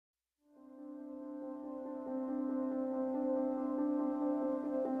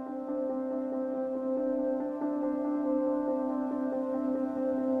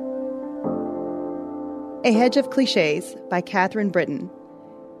A Hedge of Clichés by Catherine Britton.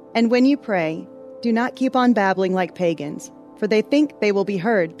 And when you pray, do not keep on babbling like pagans, for they think they will be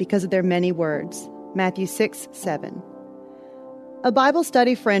heard because of their many words. Matthew 6:7. A Bible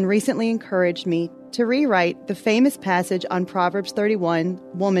study friend recently encouraged me to rewrite the famous passage on Proverbs 31,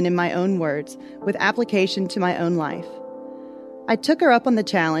 Woman in My Own Words, with application to my own life. I took her up on the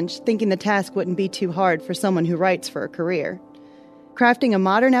challenge, thinking the task wouldn't be too hard for someone who writes for a career. Crafting a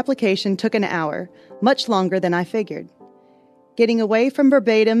modern application took an hour, much longer than I figured. Getting away from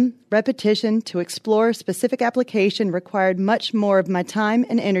verbatim repetition to explore specific application required much more of my time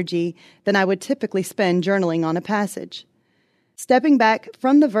and energy than I would typically spend journaling on a passage. Stepping back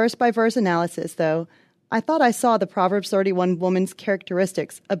from the verse-by-verse analysis, though, I thought I saw the Proverbs 31 woman's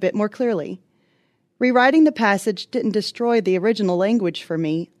characteristics a bit more clearly. Rewriting the passage didn't destroy the original language for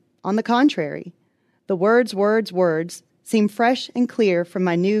me. On the contrary, the words seem fresh and clear from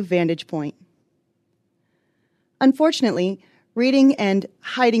my new vantage point. Unfortunately, reading and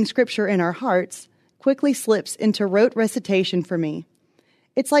hiding Scripture in our hearts quickly slips into rote recitation for me.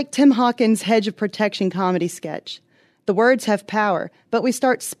 It's like Tim Hawkins' Hedge of Protection comedy sketch. The words have power, but we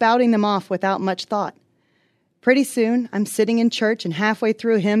start spouting them off without much thought. Pretty soon, I'm sitting in church and halfway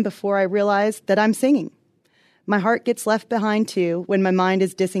through a hymn before I realize that I'm singing. My heart gets left behind too when my mind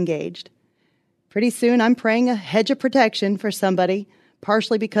is disengaged. Pretty soon, I'm praying a hedge of protection for somebody,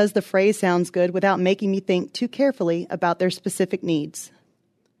 partially because the phrase sounds good without making me think too carefully about their specific needs.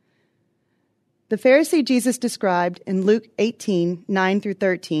 The Pharisee Jesus described in Luke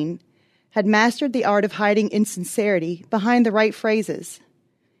 18:9-13 had mastered the art of hiding insincerity behind the right phrases.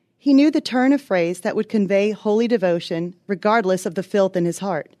 He knew the turn of phrase that would convey holy devotion regardless of the filth in his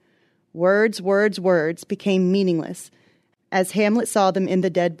heart. Words became meaningless, as Hamlet saw them in the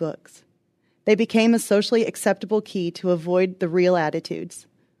dead books. They became a socially acceptable key to avoid the real attitudes.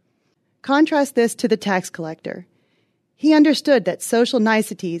 Contrast this to the tax collector. He understood that social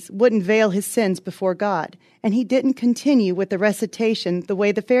niceties wouldn't veil his sins before God, and he didn't continue with the recitation the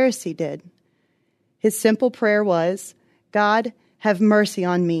way the Pharisee did. His simple prayer was, "God, have mercy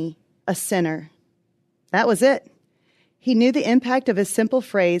on me, a sinner." That was it. He knew the impact of a simple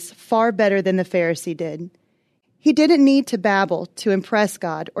phrase far better than the Pharisee did. He didn't need to babble to impress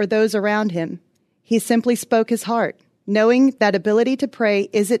God or those around him. He simply spoke his heart, knowing that ability to pray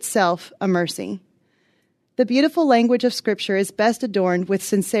is itself a mercy. The beautiful language of Scripture is best adorned with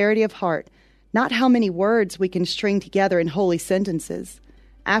sincerity of heart, not how many words we can string together in holy sentences.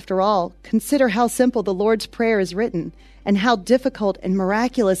 After all, consider how simple the Lord's Prayer is written, and how difficult and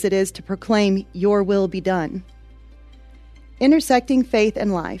miraculous it is to proclaim, "Your will be done." Intersecting faith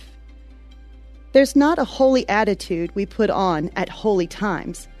and life. There's not a holy attitude we put on at holy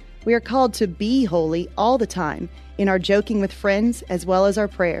times. We are called to be holy all the time, in our joking with friends as well as our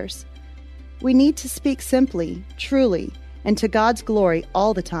prayers. We need to speak simply, truly, and to God's glory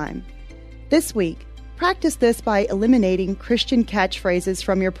all the time. This week, practice this by eliminating Christian catchphrases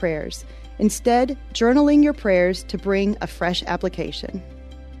from your prayers, instead journaling your prayers to bring a fresh application.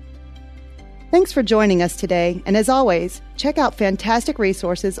 Thanks for joining us today, and as always, check out fantastic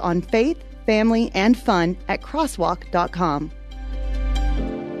resources on faith, family, and fun at crosswalk.com.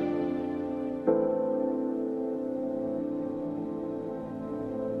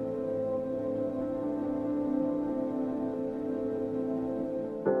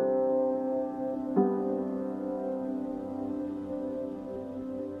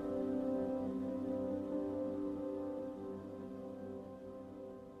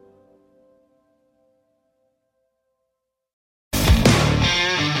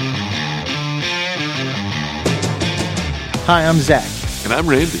 Hi, I'm Zach. And I'm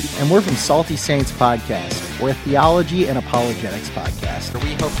Randy. And we're from Salty Saints Podcast. We're a theology and apologetics podcast.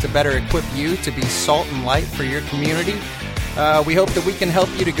 We hope to better equip you to be salt and light for your community. We hope that we can help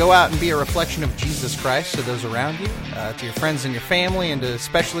you to go out and be a reflection of Jesus Christ to those around you, to your friends and your family, and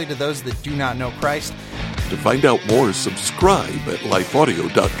especially to those that do not know Christ. To find out more, subscribe at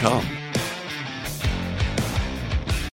lifeaudio.com.